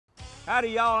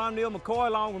Howdy y'all, I'm Neal McCoy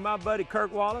along with my buddy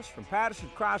Kirk Wallace from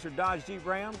Patterson Chrysler Dodge Jeep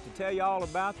Ram to tell you all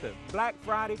about the Black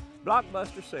Friday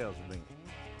Blockbuster sales event.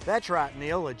 That's right,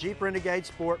 Neal, a Jeep Renegade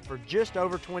Sport for just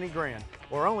over 20 grand,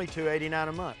 or only $289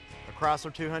 a month. A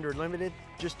Chrysler 200 Limited,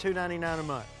 just $299 a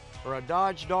month. Or a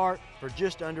Dodge Dart for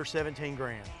just under 17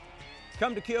 grand.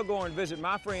 Come to Kilgore and visit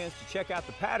my friends to check out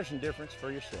the Patterson difference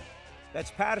for yourself. That's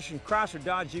Patterson Chrysler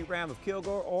Dodge Jeep Ram of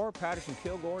Kilgore or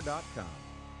PattersonKilgore.com.